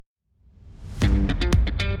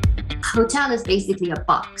hotel is basically a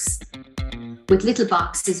box with little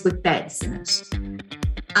boxes with beds in it.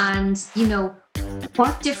 And,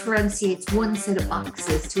 what differentiates one set of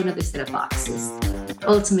boxes to another set of boxes?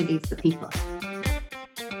 Ultimately, it's the people.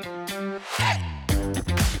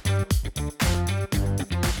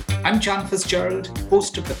 I'm John Fitzgerald,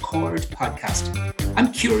 host of the Chord podcast.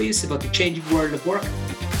 I'm curious about the changing world of work.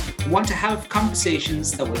 I want to have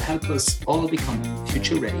conversations that will help us all become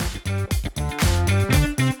future ready.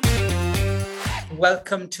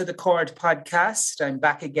 Welcome to the Chord podcast. I'm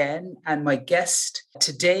back again, and my guest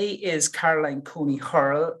today is Caroline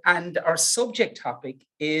Cooney-Hurrell, and our subject topic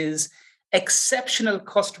is exceptional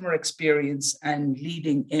customer experience and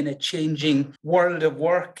leading in a changing world of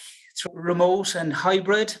work through remote and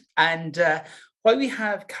hybrid. And why we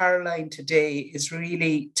have Caroline today is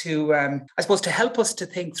really to, to help us to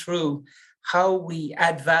think through how we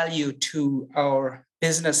add value to our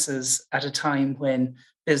businesses at a time when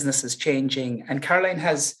business is changing. And Caroline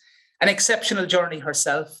has an exceptional journey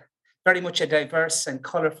herself, very much a diverse and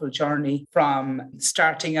colourful journey, from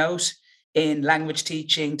starting out in language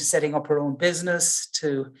teaching to setting up her own business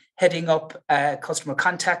to heading up a customer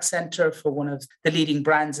contact centre for one of the leading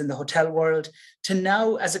brands in the hotel world, to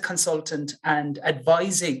now as a consultant and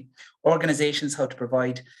advising organisations how to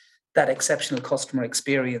provide that exceptional customer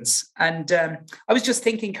experience. And I was just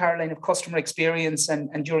thinking, Caroline, of customer experience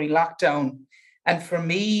and during lockdown. And for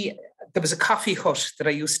me, there was a coffee hut that I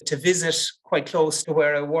used to visit quite close to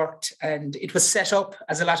where I worked. And it was set up,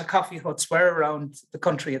 as a lot of coffee huts were around the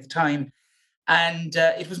country at the time. And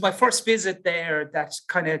it was my first visit there that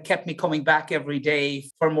kind of kept me coming back every day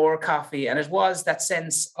for more coffee. And it was that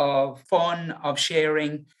sense of fun, of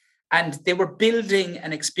sharing. And they were building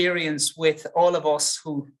an experience with all of us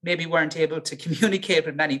who maybe weren't able to communicate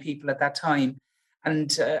with many people at that time.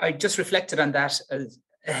 And I just reflected on that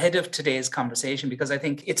ahead of today's conversation, because I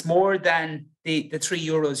think it's more than the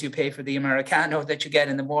 €3 you pay for the Americano that you get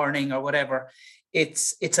in the morning or whatever.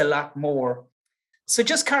 It's a lot more. So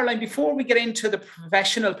just, Caroline, before we get into the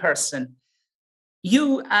professional person,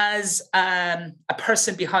 you as a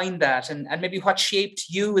person behind that, and maybe what shaped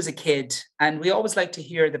you as a kid, and we always like to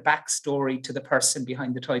hear the backstory to the person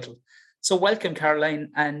behind the title. So welcome,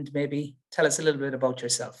 Caroline, and maybe tell us a little bit about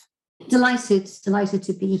yourself. Delighted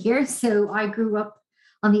to be here. So I grew up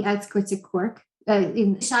on the outskirts of Cork,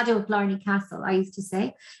 in the shadow of Blarney Castle, I used to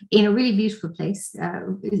say, in a really beautiful place,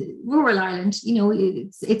 rural Ireland.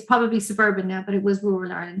 It's probably suburban now, but it was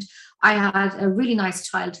rural Ireland. I had a really nice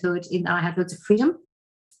childhood in that I had loads of freedom.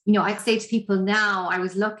 I'd say to people now, I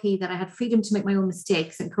was lucky that I had freedom to make my own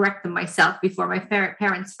mistakes and correct them myself before my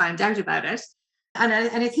parents found out about it. And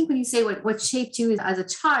I think when you say what shaped you as a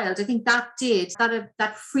child, I think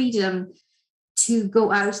that freedom to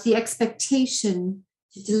go out, the expectation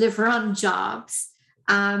to deliver on jobs.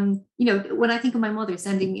 When I think of my mother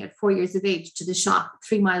sending me at 4 years of age to the shop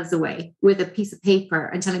 3 miles away with a piece of paper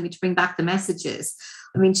and telling me to bring back the messages,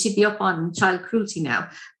 I mean, she'd be up on child cruelty now.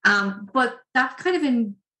 But that kind of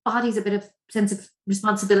embodies a bit of sense of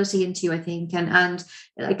responsibility into you, I think, and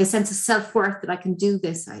like a sense of self-worth that I can do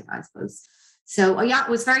this, I suppose. So I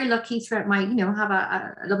was very lucky throughout my, have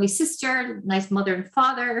a lovely sister, nice mother and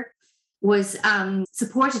father, was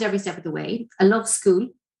supported every step of the way. I love school.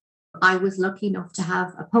 I was lucky enough to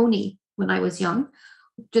have a pony when I was young,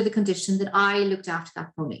 to the condition that I looked after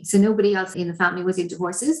that pony. So nobody else in the family was into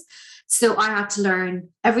horses. So I had to learn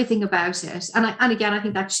everything about it. And again, I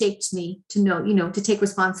think that shaped me to know, to take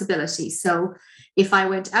responsibility. So if I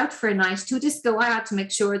went out for a night to a disco, I had to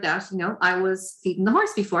make sure that, I was feeding the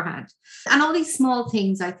horse beforehand. And all these small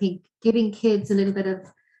things, I think, giving kids a little bit of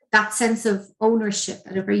that sense of ownership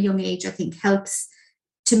at a very young age, I think, helps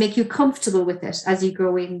to make you comfortable with it as you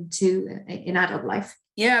grow into in adult life.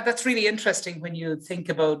 Yeah, that's really interesting when you think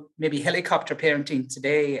about maybe helicopter parenting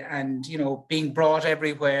today and, being brought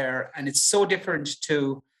everywhere. And it's so different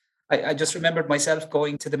to, I just remembered myself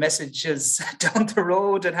going to the messages down the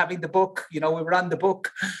road and having the book, we were on the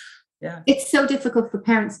book. Yeah. It's so difficult for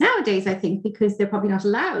parents nowadays, I think, because they're probably not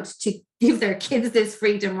allowed to give their kids this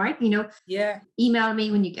freedom, right? Yeah. Email me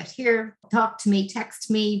when you get here, talk to me, text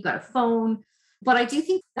me, you've got a phone. But I do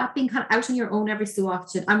think that being kind of out on your own every so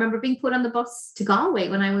often. I remember being put on the bus to Galway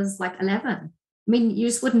when I was like 11. I mean, you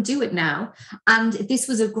just wouldn't do it now. And this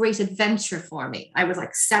was a great adventure for me. I was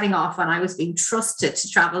like setting off and I was being trusted to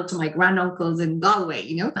travel to my granduncles in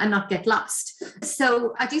Galway, and not get lost.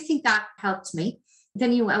 So I do think that helped me.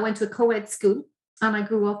 Then I went to a co-ed school and I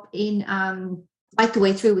grew up in, right the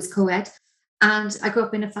way through was co-ed. And I grew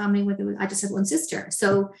up in a family where I just had one sister.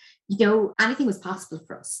 So, anything was possible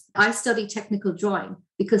for us. I studied technical drawing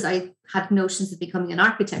because I had notions of becoming an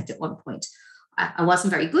architect at one point. I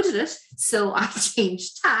wasn't very good at it, so I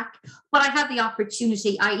changed tack. But I had the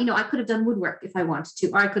opportunity. I could have done woodwork if I wanted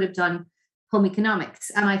to, or I could have done home economics.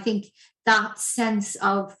 And I think that sense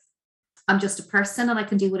of I'm just a person and I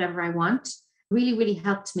can do whatever I want really, really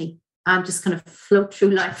helped me. Just kind of float through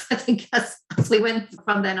life, I think, as we went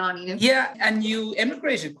from then on. Yeah, and you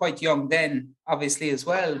emigrated quite young then, obviously, as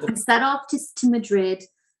well. I set off to Madrid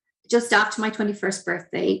just after my 21st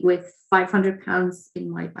birthday with £500 in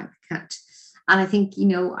my bank account. And I think,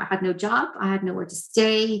 I had no job, I had nowhere to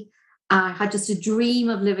stay. I had just a dream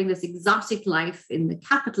of living this exotic life in the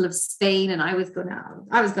capital of Spain, and I was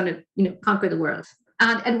gonna, conquer the world.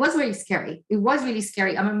 And it was really scary. It was really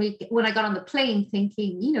scary. I remember when I got on the plane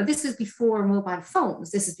thinking, this was before mobile phones.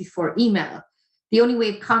 This is before email. The only way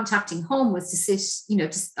of contacting home was to sit,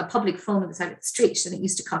 just a public phone on the side of the street, and it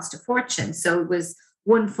used to cost a fortune. So it was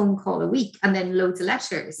one phone call a week and then loads of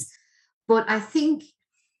letters. But I think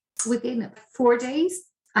within 4 days,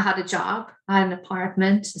 I had a job, I had an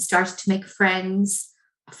apartment, I started to make friends,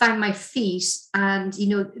 I found my feet, and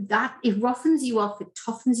that it roughens you up, it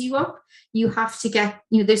toughens you up. You have to get,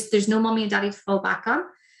 there's no mommy and daddy to fall back on.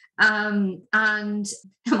 And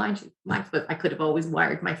mind you, I could have always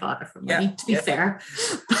wired my father for money, to be fair.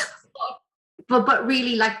 But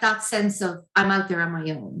really, like that sense of I'm out there on my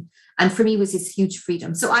own. And for me, it was this huge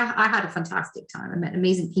freedom. So I had a fantastic time. I met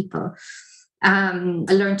amazing people. I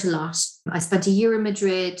learned a lot. I spent a year in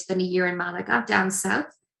Madrid, then a year in Malaga, down south,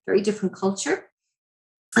 very different culture.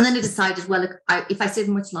 And then I decided, well, if I stayed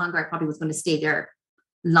much longer, I probably was going to stay there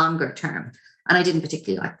longer term. And I didn't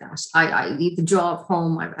particularly like that. I the draw of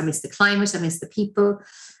home. I miss the climate. I miss the people.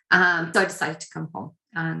 So I decided to come home.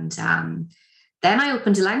 And then I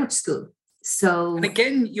opened a language school. So, and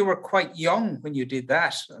again, you were quite young when you did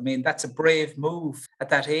that. I mean, that's a brave move at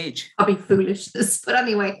that age. Probably foolishness, but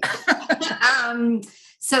anyway.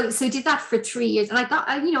 So did that for 3 years, and I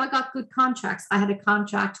got good contracts. I had a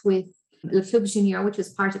contract with Le Club Junior, which was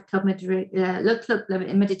part of Club Le Club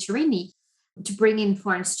Mediterranee, to bring in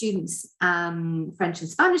foreign students, French and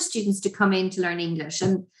Spanish students, to come in to learn English,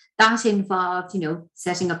 and that involved,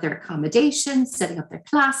 setting up their accommodations, setting up their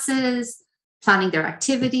classes, planning their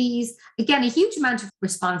activities. Again, a huge amount of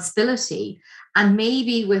responsibility, and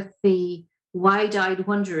maybe with the wide-eyed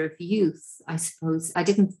wonder of youth, I suppose, I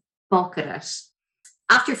didn't balk at it.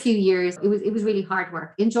 After a few years, it was really hard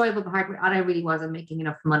work, enjoyable but hard work, and I really wasn't making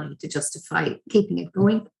enough money to justify keeping it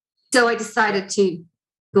going. So I decided to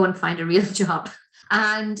go and find a real job.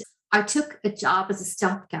 And I took a job as a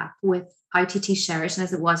stopgap with ITT Sheraton,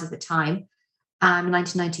 as it was at the time, in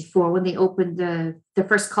 1994, when they opened the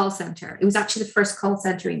first call center. It was actually the first call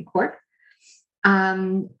center in Cork.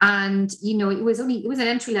 And, it was an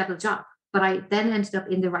entry-level job, but I then ended up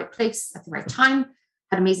in the right place at the right time,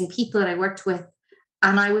 had amazing people that I worked with,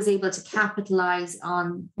 and I was able to capitalize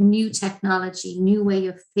on new technology, new way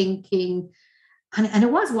of thinking. And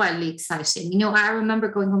it was wildly exciting. I remember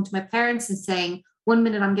going home to my parents and saying, one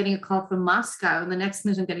minute I'm getting a call from Moscow, and the next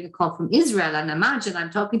minute I'm getting a call from Israel. And imagine I'm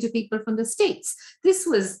talking to people from the States. This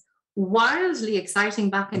was wildly exciting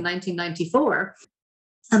back in 1994.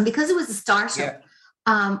 And because it was a startup,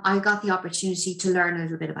 I got the opportunity to learn a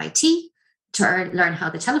little bit of IT, to learn how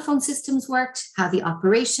the telephone systems worked, how the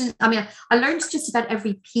operation. I learned just about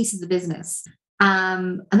every piece of the business.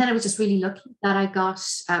 And then I was just really lucky that I got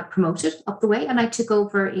promoted up the way, and I took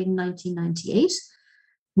over in 1998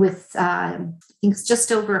 with, I think it's just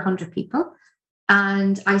over 100 people.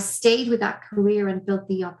 And I stayed with that career and built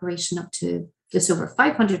the operation up to just over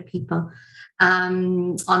 500 people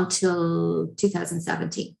until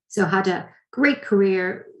 2017. So I had a great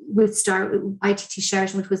career with ITT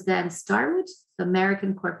Sheraton, which was then Starwood, the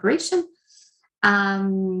American corporation.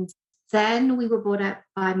 Then we were bought out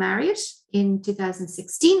by Marriott in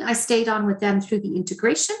 2016. I stayed on with them through the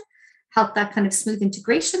integration, helped that kind of smooth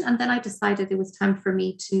integration. And then I decided it was time for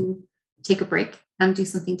me to take a break and do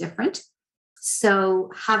something different.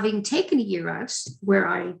 So having taken a year out where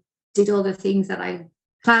I did all the things that I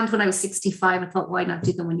planned when I was 65, I thought, why not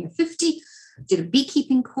do them when you're 50? Did a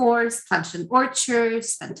beekeeping course, planted an orchard,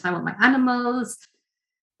 spent time with my animals,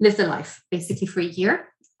 lived the life basically for a year.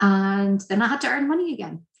 And then I had to earn money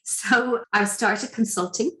again. So I started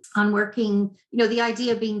consulting on working, the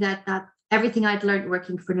idea being that everything I'd learned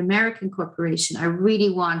working for an American corporation, I really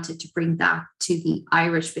wanted to bring that to the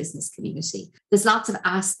Irish business community. There's lots of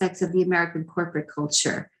aspects of the American corporate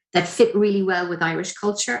culture that fit really well with Irish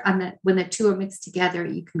culture, and that when the two are mixed together,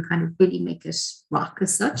 you can kind of really make it rock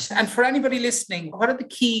as such. And for anybody listening, what are the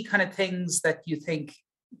key kind of things that you think,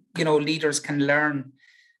 leaders can learn,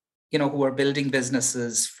 who are building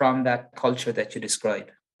businesses from that culture that you describe?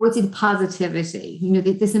 what's in positivity,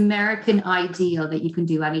 this American ideal that you can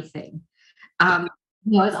do anything. As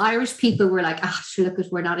Irish people, we're like, sure, look,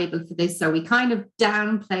 we're not able for this. So we kind of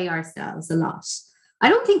downplay ourselves a lot. I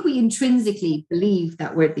don't think we intrinsically believe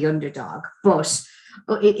that we're the underdog, but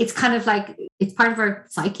it's kind of like, it's part of our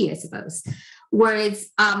psyche, I suppose. Whereas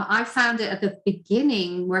I found it at the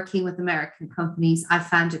beginning, working with American companies, I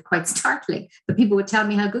found it quite startling that people would tell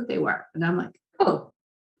me how good they were. And I'm like, oh,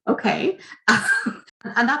 okay.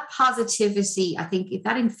 And that positivity, I think if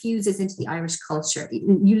that infuses into the Irish culture,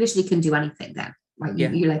 you literally can do anything then, right? Yeah.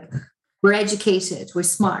 You're like, we're educated, we're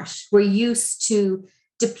smart, we're used to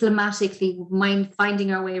diplomatically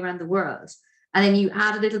finding our way around the world. And then you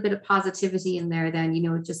add a little bit of positivity in there, then,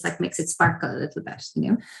 it just like makes it sparkle a little bit,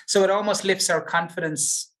 So it almost lifts our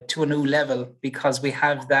confidence to a new level because we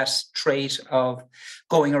have that trait of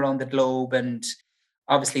going around the globe and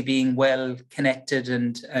obviously being well connected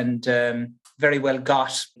and very well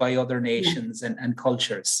got by other nations and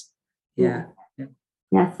cultures. Yeah.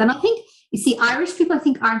 Yes. And I think, you see, Irish people, I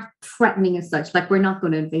think, aren't threatening as such. Like, we're not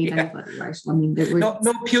going to invade anybody, right? I mean,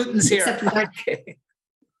 no Putins here. Okay.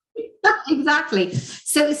 Exactly.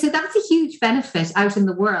 So that's a huge benefit out in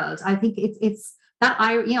the world. I think it's that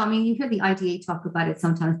you hear the IDA talk about it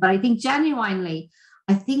sometimes, but I think genuinely,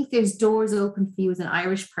 I think there's doors open for you as an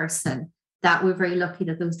Irish person that we're very lucky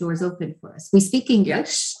that those doors open for us. We speak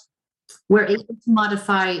English. We're able to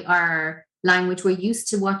modify our language. We're used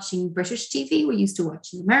to watching British TV. We're used to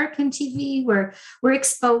watching American TV. We're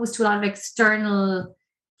exposed to a lot of external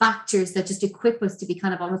factors that just equip us to be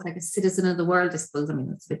kind of almost like a citizen of the world, I suppose. I mean,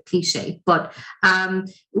 that's a bit cliche, but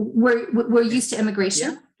we're used to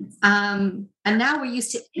immigration. And now we're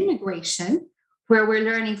used to immigration, where we're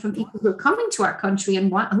learning from people who are coming to our country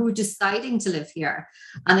and who are deciding to live here.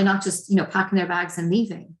 And they're not just, packing their bags and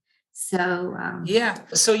leaving. So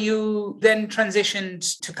so you then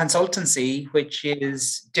transitioned to consultancy, which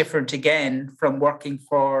is different again from working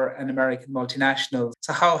for an American multinational.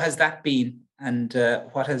 So how has that been, and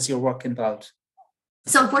what has your work involved?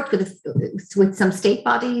 So I've worked with some state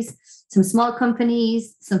bodies, some small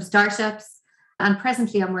companies, some startups, and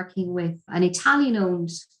presently I'm working with an Italian-owned,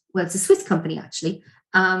 well, it's a Swiss company actually.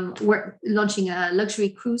 We're launching a luxury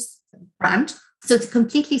cruise brand. So it's a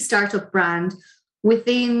completely startup brand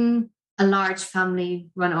within a large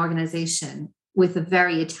family-run organization with a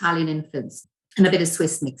very Italian influence and a bit of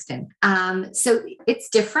Swiss mixed in. So it's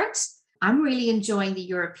different. I'm really enjoying the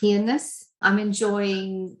Europeanness. I'm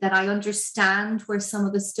enjoying that I understand where some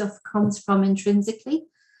of the stuff comes from intrinsically.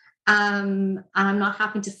 And I'm not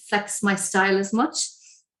having to flex my style as much.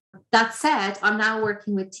 That said, I'm now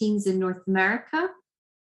working with teams in North America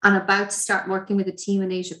and about to start working with a team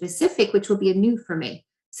in Asia Pacific, which will be a new for me.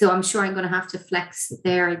 So I'm sure I'm going to have to flex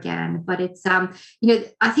there again. But it's, I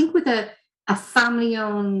think with a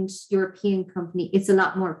family-owned European company, it's a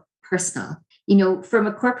lot more personal. From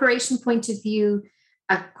a corporation point of view,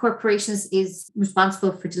 corporations is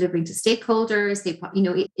responsible for delivering to stakeholders.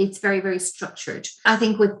 It's very, very structured. I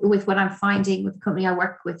think with what I'm finding with the company I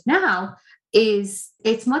work with now is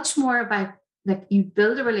it's much more about like you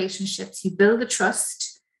build the relationships, you build the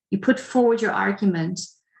trust, you put forward your argument.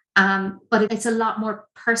 But it's a lot more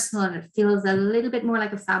personal and it feels a little bit more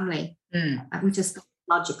like a family, which is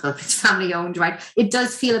logical. It's family owned, right? It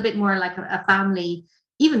does feel a bit more like a family,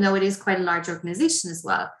 even though it is quite a large organization as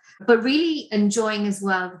well. But really enjoying as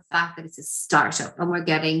well the fact that it's a startup and we're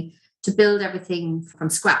getting to build everything from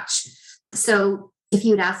scratch. So if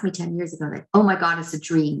you'd asked me 10 years ago, like, oh my God, it's a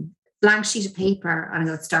dream, blank sheet of paper, and I'm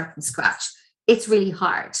going to start from scratch. It's really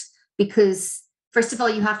hard because, first of all,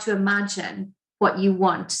 you have to imagine what you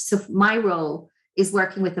want. So my role is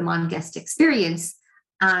working with them on guest experience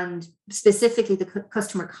and specifically the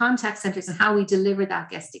customer contact centers and how we deliver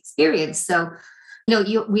that guest experience. So,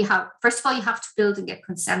 we have, first of all, you have to build and get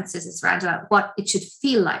consensus around what it should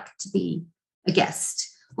feel like to be a guest,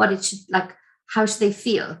 what it should like, how should they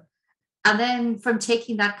feel? And then from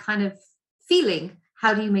taking that kind of feeling,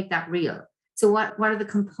 how do you make that real? So what are the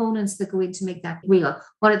components that go in to make that real?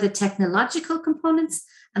 What are the technological components?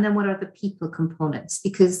 And then what are the people components?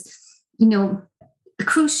 Because, a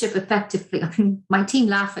cruise ship effectively, I mean, my team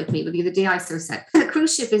laughed at me, but the other day I sort of said, a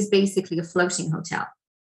cruise ship is basically a floating hotel.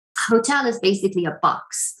 A hotel is basically a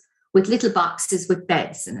box with little boxes with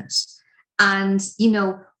beds in it. And,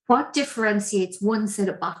 what differentiates one set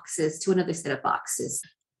of boxes to another set of boxes?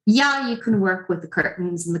 Yeah, you can work with the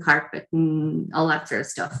curtains and the carpet and all that sort of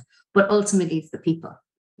stuff, but ultimately it's the people.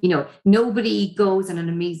 Nobody goes on an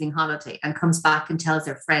amazing holiday and comes back and tells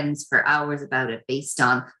their friends for hours about it based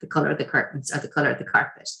on the color of the curtains or the color of the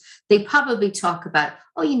carpet. They probably talk about,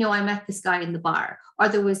 I met this guy in the bar, or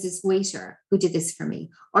there was this waiter who did this for me.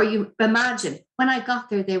 Or you imagine when I got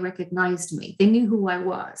there, they recognized me. They knew who I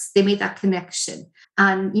was. They made that connection.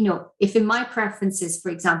 And, if in my preferences, for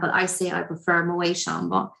example, I say I prefer Moet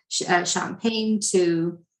Champagne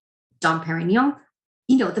to Dom Perignon,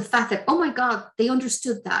 the fact that, oh my God, they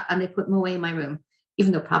understood that and they put Moet in my room,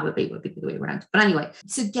 even though probably it would be the way around. But anyway,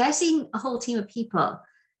 so getting a whole team of people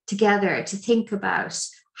together to think about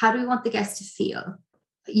how do we want the guest to feel?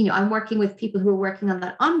 I'm working with people who are working on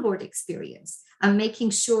that onboard experience and making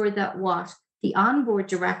sure that what the onboard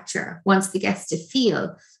director wants the guest to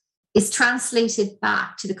feel is translated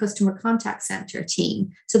back to the customer contact center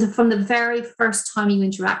team. So that from the very first time you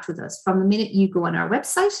interact with us, from the minute you go on our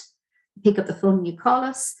website, pick up the phone and you call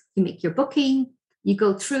us, you make your booking, you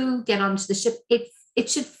go through, get onto the ship. It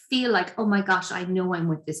should feel like, oh my gosh, I know I'm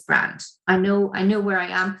with this brand. I know where I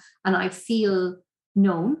am, and I feel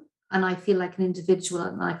known, and I feel like an individual,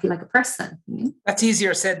 and I feel like a person. That's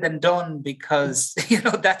easier said than done, because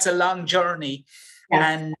that's a long journey.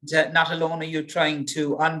 And not alone are you trying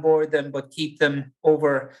to onboard them, but keep them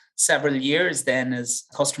over several years then as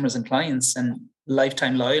customers and clients, and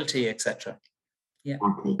lifetime loyalty, etc. Yeah.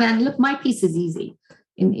 Exactly. And look, my piece is easy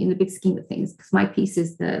in the big scheme of things, because my piece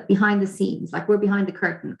is the behind the scenes, like we're behind the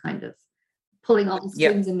curtain, kind of pulling all the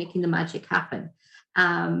strings and making the magic happen.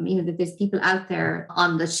 That there's people out there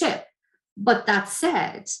on the ship. But that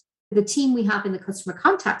said, the team we have in the customer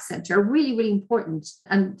contact center are really, really important,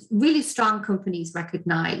 and really strong companies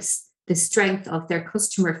recognize the strength of their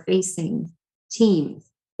customer facing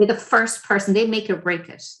teams. They're the first person, they make or break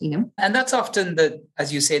it, And that's often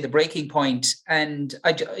as you say, the breaking point. And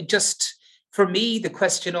for me, the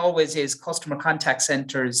question always is, customer contact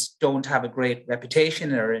centers don't have a great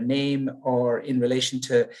reputation or a name, or in relation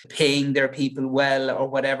to paying their people well or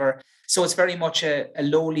whatever. So it's very much a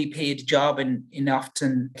lowly paid job in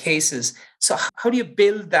often cases. So how do you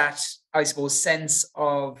build that, I suppose, sense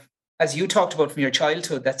of, as you talked about from your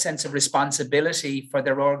childhood, that sense of responsibility for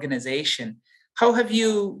their organization? How have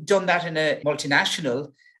you done that in a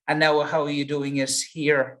multinational, and now how are you doing it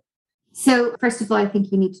here? So first of all, I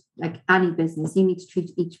think you need, like any business, you need to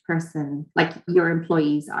treat each person like your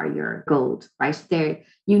employees are your gold, right?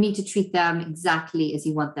 You need to treat them exactly as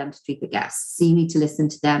you want them to treat the guests. So you need to listen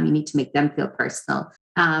to them. You need to make them feel personal.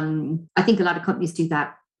 I think a lot of companies do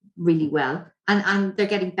that really well, and they're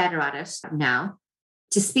getting better at it now.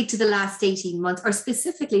 To speak to the last 18 months, or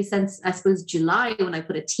specifically since, I suppose, July, when I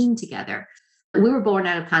put a team together, we were born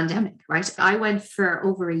out of pandemic, right? I went for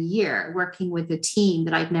over a year working with a team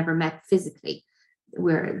that I'd never met physically.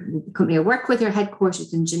 Where the company I work with are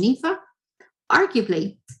headquartered in Geneva.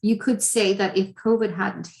 Arguably, you could say that if COVID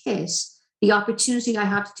hadn't hit, the opportunity I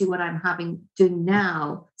have to do what I'm doing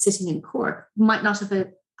now, sitting in Cork, might not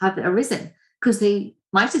have arisen, because they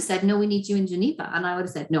might have said, no, we need you in Geneva. And I would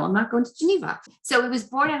have said, no, I'm not going to Geneva. So it was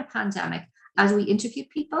born out of pandemic. As we interviewed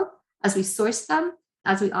people, as we sourced them,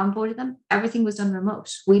 as we onboarded them, everything was done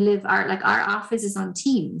remote. Our office is on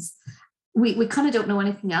Teams. We kind of don't know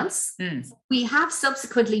anything else. We have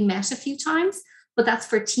subsequently met a few times, but that's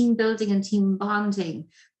for team building and team bonding.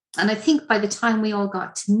 And I think by the time we all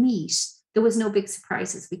got to meet, there was no big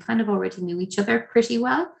surprises. We kind of already knew each other pretty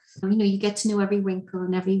well. You get to know every wrinkle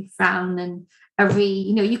and every frown, and every,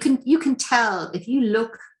 you can tell if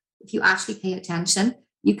you actually pay attention,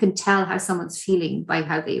 you can tell how someone's feeling by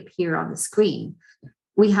how they appear on the screen.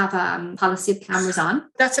 We have a policy of cameras on.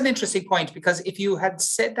 That's an interesting point, because if you had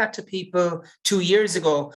said that to people 2 years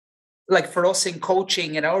ago, like for us in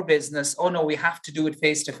coaching in our business, oh no, we have to do it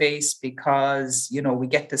face to face, because, we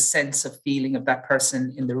get the sense of feeling of that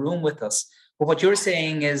person in the room with us. But what you're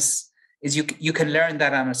saying is you can learn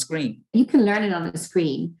that on a screen. You can learn it on a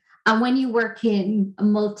screen. And when you work in a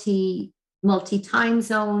multi-time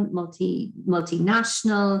zone,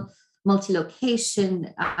 multinational,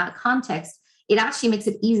 multi-location context, it actually makes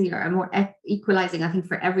it easier and more equalizing, I think,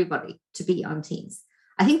 for everybody to be on Teams.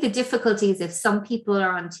 I think the difficulty is if some people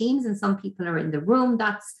are on Teams and some people are in the room,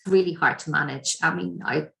 that's really hard to manage. I mean,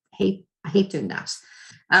 I hate doing that.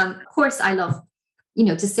 Of course, I love,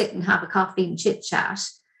 to sit and have a coffee and chit chat.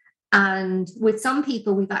 And with some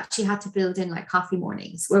people, we've actually had to build in like coffee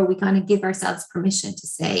mornings, where we kind of give ourselves permission to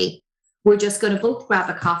say, we're just going to both grab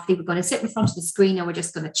a coffee, we're going to sit in front of the screen, and we're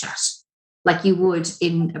just going to chat like you would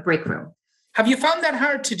in a break room. Have you found that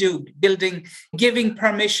hard to do, giving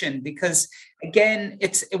permission? Because again,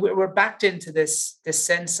 we're backed into this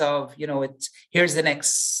sense of, here's the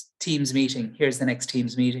next Teams meeting, here's the next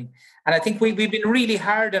Teams meeting. And I think we've been really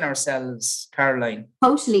hard on ourselves, Caroline.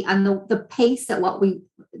 Totally. And the pace at the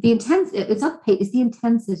intensity, it's not pace, it's the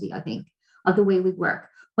intensity, I think, of the way we work.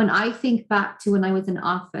 When I think back to when I was in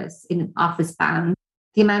an office bound,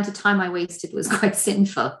 the amount of time I wasted was quite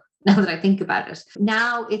sinful now that I think about it.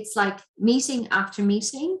 Now it's like meeting after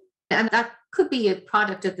meeting, and that could be a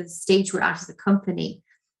product of the stage we're at as a company.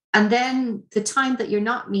 And then the time that you're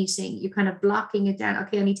not meeting, you're kind of blocking it down.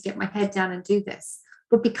 Okay, I need to get my head down and do this.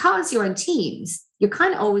 But because you're on Teams, you're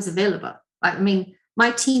kind of always available. I mean,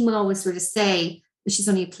 my team will always sort of say, she's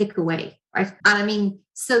only a click away, right? And I mean,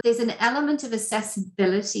 so there's an element of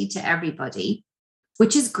accessibility to everybody,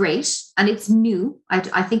 which is great. And it's new.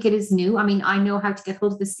 I think it is new. I mean, I know how to get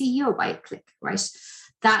hold of the CEO by a click, right?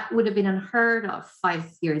 That would have been unheard of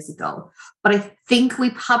 5 years ago. But I think we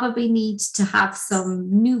probably need to have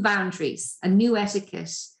some new boundaries, a new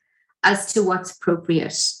etiquette as to what's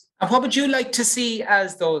appropriate. And what would you like to see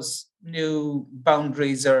as those new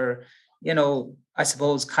boundaries or, I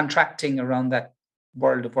suppose, contracting around that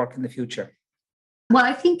world of work in the future? Well,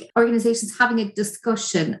 I think organizations having a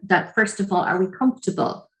discussion that, first of all, are we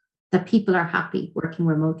comfortable that people are happy working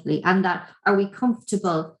remotely, and that are we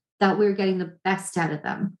comfortable that we're getting the best out of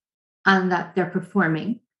them and that they're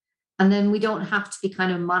performing? And then we don't have to be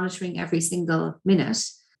kind of monitoring every single minute.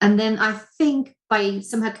 And then I think by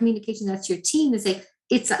somehow communicating that to your team is like,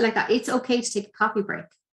 it's like that. It's okay to take a coffee break.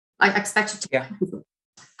 I expect you to.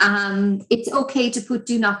 Yeah. It's okay to put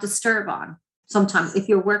do not disturb on sometimes if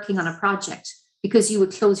you're working on a project, because you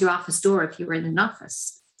would close your office door if you were in an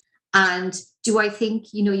office. And do I think,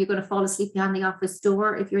 you're going to fall asleep behind the office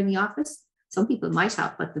door if you're in the office? Some people might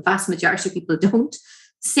have, but the vast majority of people don't.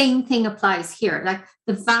 Same thing applies here. Like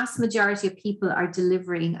the vast majority of people are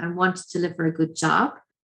delivering and want to deliver a good job.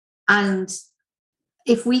 And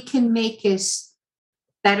if we can make it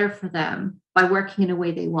better for them by working in a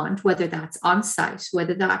way they want, whether that's on site,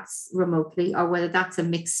 whether that's remotely, or whether that's a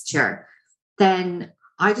mixture, then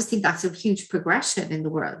I just think that's a huge progression in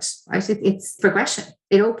the world, right? It's progression.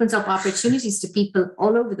 It opens up opportunities to people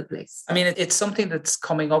all over the place. I mean, it's something that's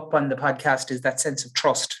coming up on the podcast is that sense of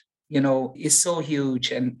trust, is so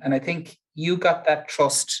huge. And I think you got that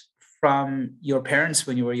trust from your parents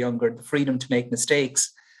when you were younger, the freedom to make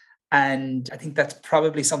mistakes. And I think that's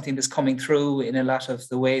probably something that's coming through in a lot of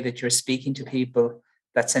the way that you're speaking to people,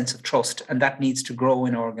 that sense of trust. And that needs to grow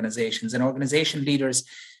in organizations. And organization leaders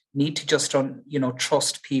need to just,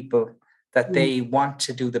 trust people that they want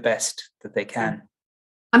to do the best that they can.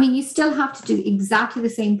 I mean, you still have to do exactly the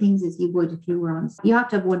same things as you would if you were on. You have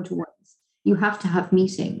to have one-to-ones. You have to have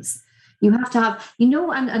meetings. You have to have,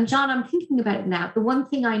 and John, I'm thinking about it now. The one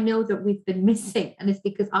thing I know that we've been missing, and it's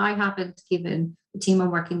because I haven't given the team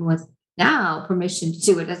I'm working with now permission to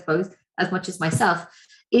do it, I suppose, as much as myself,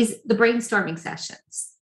 is the brainstorming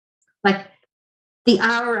sessions. Like the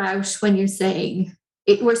hour out when you're saying,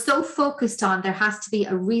 we're so focused on there has to be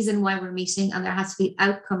a reason why we're meeting and there has to be an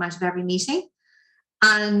outcome out of every meeting.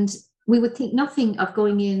 And we would think nothing of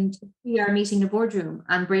going into a 3-hour meeting in a boardroom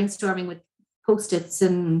and brainstorming with Post-its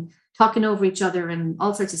and talking over each other and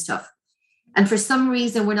all sorts of stuff. And for some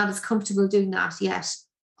reason, we're not as comfortable doing that yet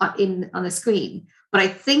on the screen. But I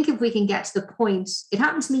think if we can get to the point, it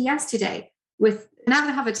happened to me yesterday with, now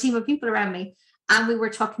I have a team of people around me and we were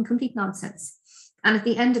talking complete nonsense. And at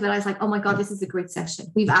the end of it, I was like, oh my God, this is a great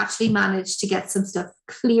session. We've actually managed to get some stuff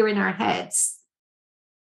clear in our heads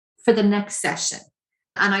for the next session.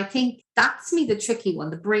 And I think that's, to me, the tricky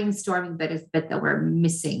one. The brainstorming bit is the bit that we're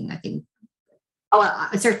missing, I think.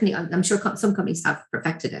 Certainly, I'm sure some companies have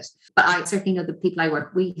perfected it, but I certainly know the people I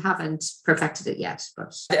work, we haven't perfected it yet.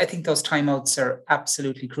 But I think those timeouts are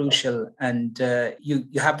absolutely crucial, and you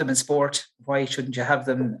have them in sport. Why shouldn't you have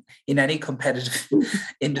them in any competitive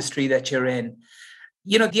industry that you're in?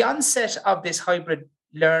 The onset of this hybrid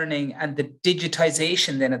learning and the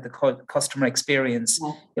digitization then of the customer experience,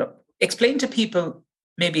 explain to people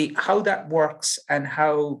maybe how that works and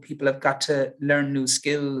how people have got to learn new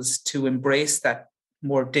skills to embrace that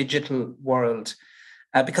more digital world.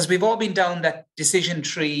 Because we've all been down that decision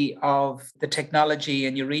tree of the technology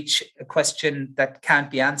and you reach a question that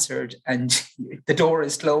can't be answered and the door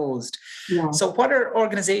is closed. Yeah. So what are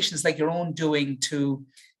organizations like your own doing to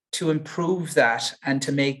improve that and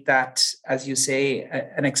to make that, as you say,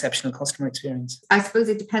 an exceptional customer experience? I suppose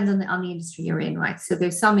it depends on the industry you're in, right? So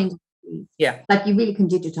there's some industries like you really can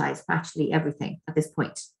digitize practically everything at this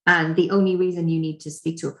point. And the only reason you need to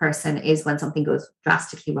speak to a person is when something goes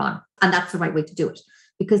drastically wrong. And that's the right way to do it,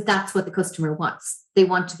 because that's what the customer wants. They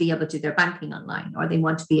want to be able to do their banking online, or they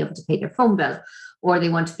want to be able to pay their phone bill, or they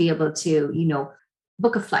want to be able to,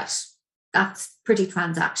 book a flight. That's pretty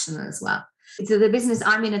transactional as well. So the business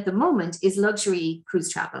I'm in at the moment is luxury cruise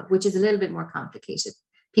travel, which is a little bit more complicated.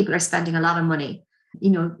 People are spending a lot of money.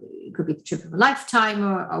 It could be the trip of a lifetime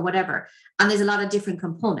or whatever. And there's a lot of different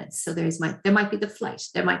components. So there might be the flight,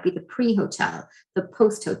 there might be the pre-hotel, the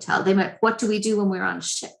post-hotel. What do we do when we're on a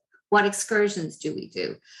ship? What excursions do we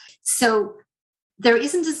do? So there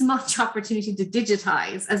isn't as much opportunity to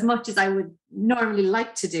digitize as much as I would normally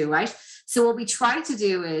like to do, right? So what we try to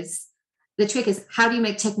do is, the trick is, how do you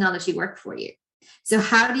make technology work for you? So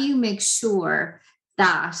how do you make sure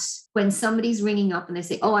that when somebody's ringing up and they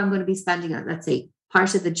say, oh, I'm going to be spending, let's say,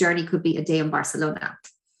 part of the journey could be a day in Barcelona,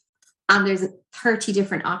 and there's 30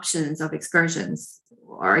 different options of excursions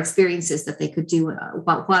or experiences that they could do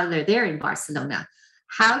while they're there in Barcelona.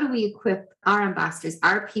 How do we equip our ambassadors,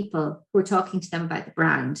 our people who are talking to them about the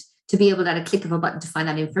brand, to be able, at a click of a button, to find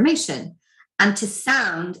that information and to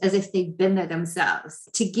sound as if they've been there themselves,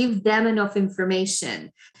 to give them enough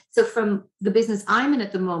information? So from the business I'm in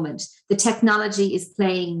at the moment, the technology is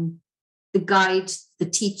playing the guide, the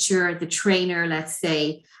teacher, the trainer, let's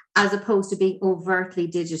say, as opposed to being overtly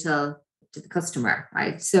digital to the customer,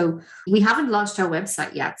 right? So we haven't launched our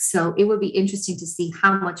website yet. So it will be interesting to see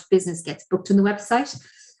how much business gets booked on the website.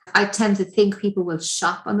 I tend to think people will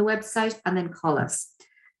shop on the website and then call us.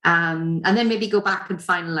 And then maybe go back and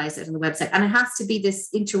finalize it on the website. And it has to be this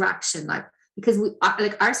interaction, because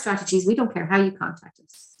our strategies, we don't care how you contact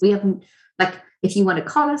us. We haven't, if you want to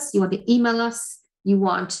call us, you want to email us, you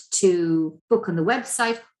want to book on the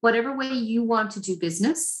website, whatever way you want to do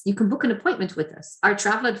business, you can book an appointment with us. Our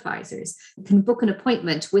travel advisors can book an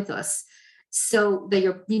appointment with us, so that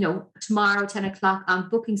you're, tomorrow, 10 o'clock, I'm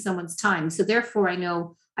booking someone's time. So therefore I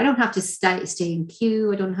know I don't have to stay in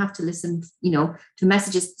queue. I don't have to listen, to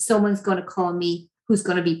messages. Someone's going to call me who's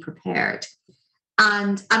going to be prepared.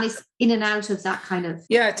 And it's in and out of that kind of.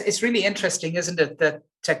 Yeah, it's really interesting, isn't it? That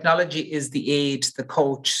technology is the aid, the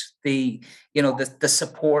coach, the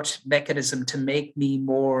support mechanism to make me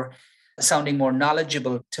sounding more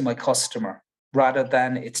knowledgeable to my customer, rather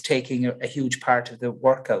than it's taking a huge part of the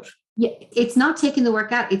workout. Yeah, it's not taking the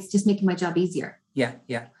work out. It's just making my job easier. Yeah.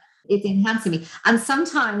 It's enhancing me. And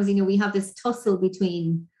sometimes, we have this tussle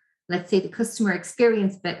between, let's say, the customer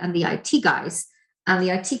experience bit and the IT guys. And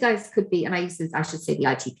the IT guys could be, and I should say the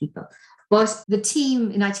IT people, but the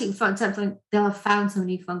team in IT, they'll have found some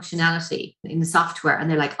new functionality in the software and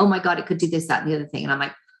they're like, oh my God, it could do this, that, and the other thing. And I'm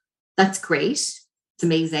like, that's great. It's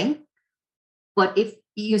amazing. But if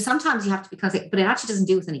sometimes you have to be but it actually doesn't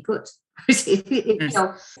do us any good.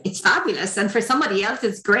 It's fabulous. And for somebody else,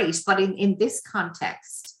 it's great. But in this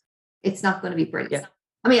context, it's not going to be brilliant. Yeah.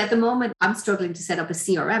 I mean, at the moment, I'm struggling to set up a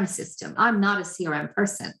CRM system. I'm not a CRM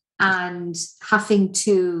person. And having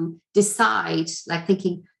to decide,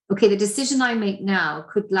 thinking, okay, the decision I make now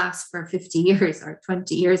could last for 50 years or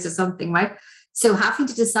 20 years or something, right? So having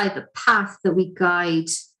to decide the path that we guide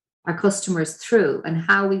our customers through and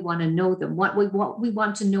how we want to know them, what we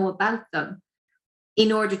want to know about them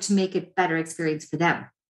in order to make it a better experience for them.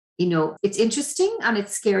 It's interesting and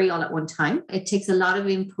it's scary all at one time. It takes a lot of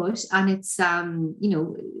input, and it's,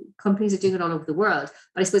 companies are doing it all over the world.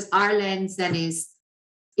 But I suppose our lens then is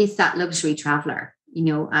that luxury traveler,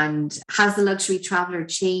 and has the luxury traveler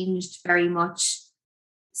changed very much?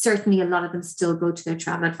 Certainly a lot of them still go to their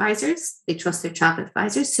travel advisors. They trust their travel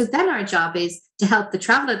advisors. So then our job is to help the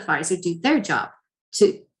travel advisor do their job,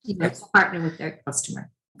 to partner with their customer.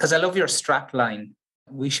 Because I love your strap line.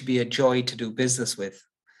 We should be a joy to do business with.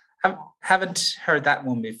 I haven't heard that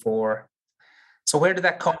one before. So where did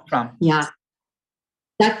that come from? Yeah.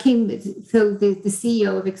 That came, so the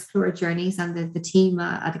CEO of Explorer Journeys and the team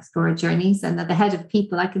at Explorer Journeys and the head of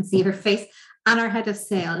people, I can see her face, and our head of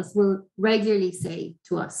sales will regularly say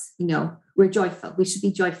to us, we're joyful. We should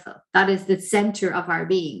be joyful. That is the center of our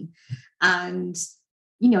being. And,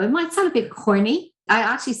 it might sound a bit corny. I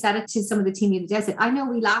actually said it to some of the team the other day. I said, I know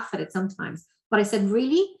we laugh at it sometimes, but I said,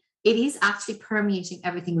 really, it is actually permeating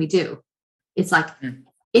everything we do. It's like,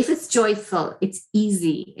 if it's joyful, it's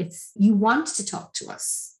easy. You want to talk to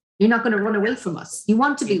us. You're not going to run away from us. You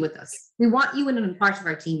want to be with us. We want you in a part of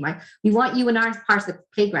our team, right? We want you in our part of the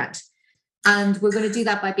playground. And we're going to do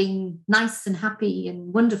that by being nice and happy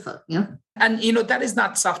and wonderful, And, that is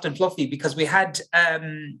not soft and fluffy, because we had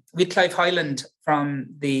Clive Hyland from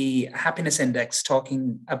the Happiness Index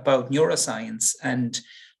talking about neuroscience. And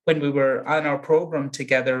when we were on our program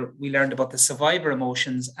together, we learned about the survivor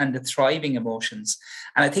emotions and the thriving emotions.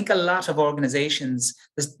 And I think a lot of organizations,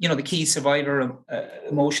 the key survivor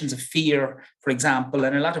emotions of fear, for example,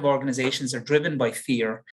 and a lot of organizations are driven by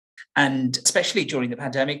fear. And especially during the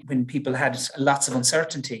pandemic, when people had lots of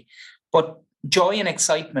uncertainty. But joy and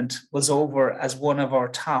excitement was over as one of our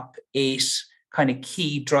top 8 kind of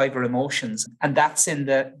key driver emotions. And that's in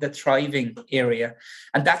the thriving area.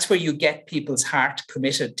 And that's where you get people's heart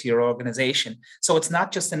committed to your organization. So it's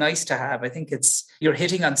not just a nice to have. I think you're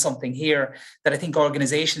hitting on something here that I think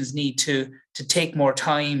organizations need to take more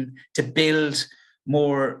time to build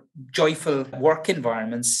more joyful work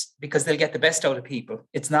environments, because they'll get the best out of people.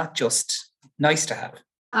 It's not just nice to have.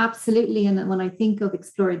 Absolutely. And when I think of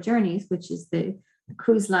Explorer Journeys, which is the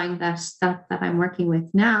cruise line that I'm working with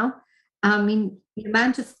now, I mean, the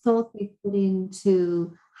amount of thought they put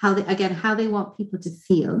into how they want people to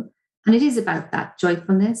feel. And it is about that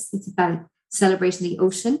joyfulness. It's about celebrating the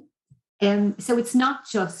ocean. So it's not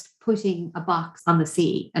just putting a box on the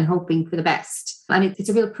sea and hoping for the best. And it's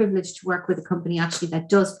a real privilege to work with a company actually that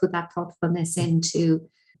does put that thoughtfulness into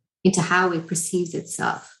how it perceives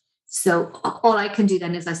itself. So all I can do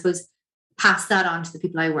then is, I suppose, pass that on to the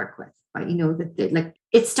people I work with. Right? That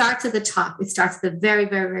it starts at the top. It starts at the very,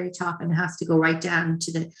 very, very top, and it has to go right down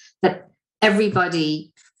to that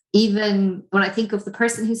everybody, even when I think of the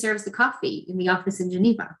person who serves the coffee in the office in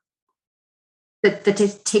Geneva, that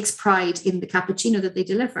takes pride in the cappuccino that they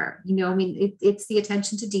deliver. I mean, it's the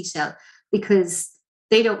attention to detail, because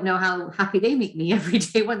they don't know how happy they make me every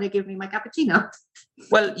day when they give me my cappuccino.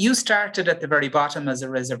 Well, you started at the very bottom as a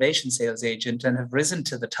reservation sales agent and have risen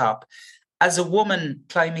to the top. As a woman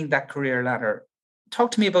climbing that career ladder, talk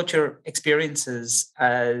to me about your experiences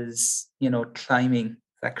as, climbing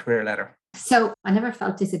that career ladder. So I never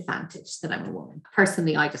felt disadvantaged that I'm a woman.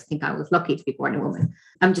 Personally, I just think I was lucky to be born a woman.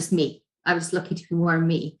 I'm just me. I was lucky to be born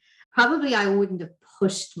me. Probably I wouldn't have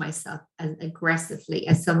pushed myself as aggressively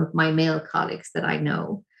as some of my male colleagues that I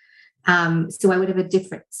know. So I would have a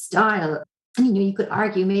different style. And, you could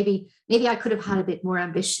argue maybe I could have had a bit more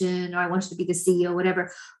ambition, or I wanted to be the CEO,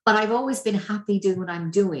 whatever. But I've always been happy doing what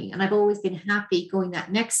I'm doing. And I've always been happy going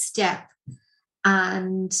that next step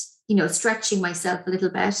and, stretching myself a little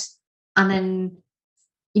bit. And then,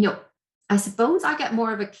 I suppose I get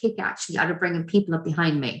more of a kick actually out of bringing people up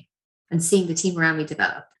behind me and seeing the team around me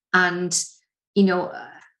develop. And,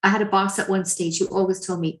 I had a boss at one stage who always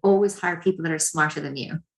told me, always hire people that are smarter than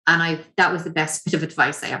you. And that was the best bit of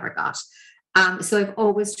advice I ever got. So I've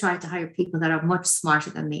always tried to hire people that are much smarter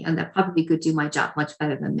than me and that probably could do my job much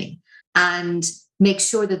better than me, and make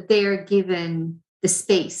sure that they're given the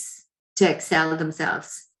space to excel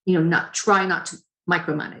themselves. Not to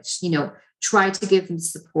micromanage, try to give them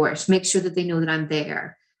support, make sure that they know that I'm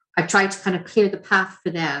there. I try to kind of clear the path for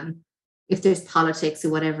them if there's politics or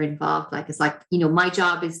whatever involved. My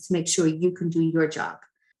job is to make sure you can do your job.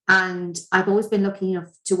 And I've always been lucky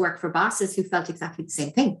enough to work for bosses who felt exactly the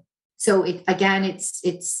same thing. So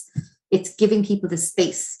it's giving people the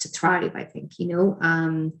space to thrive, I think,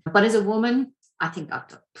 but as a woman, I think I've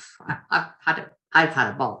had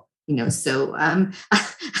a ball, so, and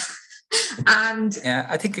yeah,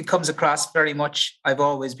 I think it comes across very much. I've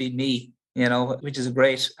always been me, which is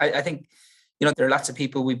great. I think, there are lots of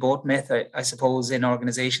people we both met, I suppose, in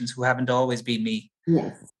organizations who haven't always been me.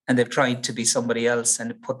 Yes. And they've tried to be somebody else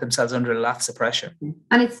and put themselves under lots of pressure.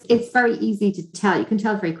 And it's very easy to tell. You can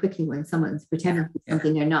tell very quickly when someone's pretending to be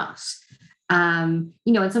something they're not. And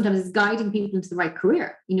sometimes it's guiding people into the right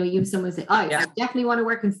career. You have someone say, I definitely want to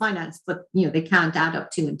work in finance, but they can't add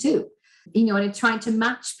up 2 and 2. And it's trying to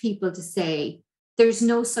match people to say there's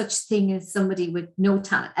no such thing as somebody with no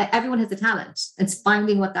talent. Everyone has a talent. It's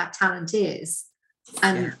finding what that talent is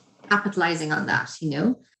and capitalizing on that.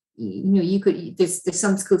 You could, there's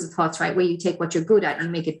some schools of thoughts, right, where you take what you're good at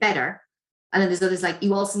and make it better. And then there's others like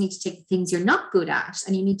you also need to take the things you're not good at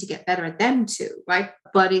and you need to get better at them too, right?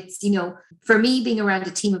 But it's, for me, being around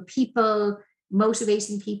a team of people,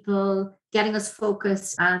 motivating people, getting us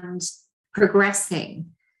focused and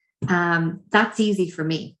progressing, that's easy for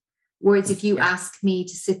me. Whereas if you ask me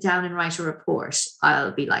to sit down and write a report,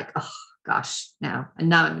 I'll be like, oh gosh, now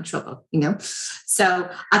I'm in trouble, So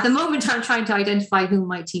at the moment, I'm trying to identify who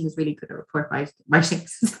my team is really good at report writing.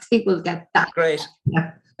 They will get that. Great.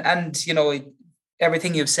 Yeah. And,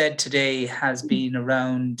 everything you've said today has been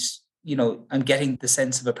around, I'm getting the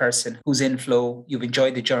sense of a person who's in flow. You've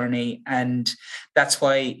enjoyed the journey. And that's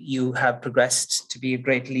why you have progressed to be a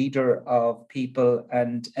great leader of people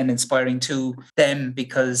and inspiring to them,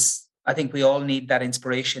 because I think we all need that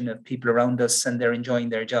inspiration of people around us and they're enjoying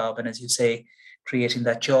their job. And as you say, creating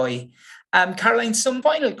that joy. Caroline, some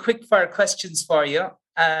final quick fire questions for you.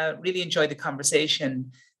 Really enjoyed the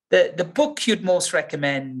conversation. The book you'd most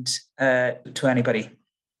recommend to anybody?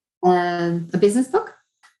 A business book.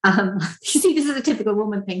 You see, this is a typical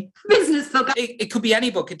woman thing. Business book. It could be any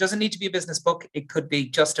book. It doesn't need to be a business book. It could be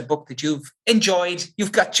just a book that you've enjoyed,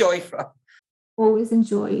 you've got joy from. always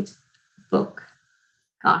enjoyed the book.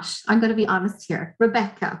 Gosh, I'm going to be honest here.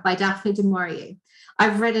 Rebecca by Daphne du Maurier.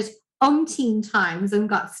 I've read it umpteen times and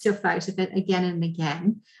got stuff out of it again and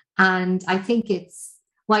again. And I think it's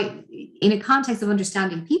why, in a context of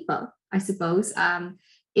understanding people, I suppose,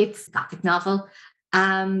 it's a Gothic novel,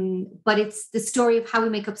 but it's the story of how we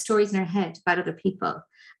make up stories in our head about other people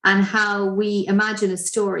and how we imagine a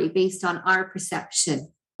story based on our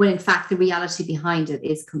perception, when in fact the reality behind it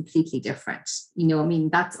is completely different.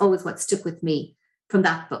 That's always what stuck with me from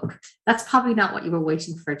that book. That's probably not what you were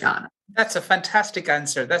waiting for, John. That's a fantastic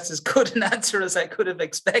answer. That's as good an answer as I could have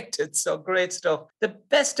expected. So great stuff. The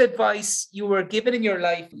best advice you were given in your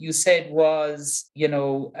life, you said, was,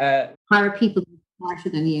 hire people smarter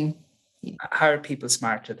than you. Yeah. Hire people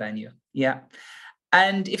smarter than you. Yeah.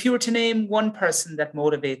 And if you were to name one person that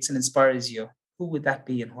motivates and inspires you, who would that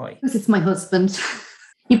be and why? Because it's my husband.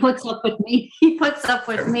 He puts up with me.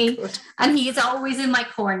 Good. And he is always in my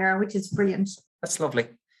corner, which is brilliant. That's lovely.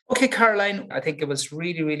 Okay, Caroline, I think it was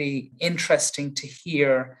really, really interesting to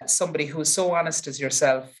hear somebody who is so honest as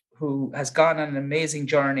yourself, who has gone on an amazing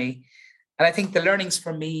journey. And I think the learnings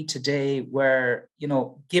for me today were,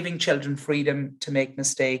 giving children freedom to make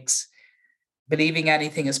mistakes, believing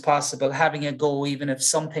anything is possible, having a go, even if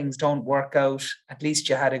some things don't work out, at least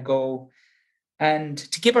you had a go. And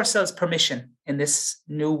to give ourselves permission in this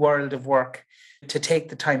new world of work to take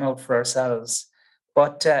the time out for ourselves.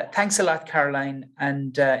 But thanks a lot, Caroline,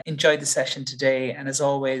 and enjoyed the session today. And as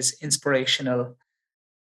always, inspirational.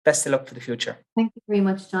 Best of luck for the future. Thank you very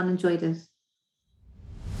much, John. Enjoyed it.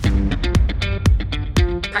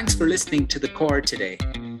 Thanks for listening to The Chord today.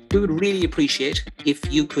 We would really appreciate if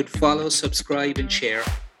you could follow, subscribe, and share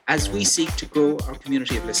as we seek to grow our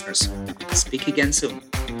community of listeners. Speak again soon.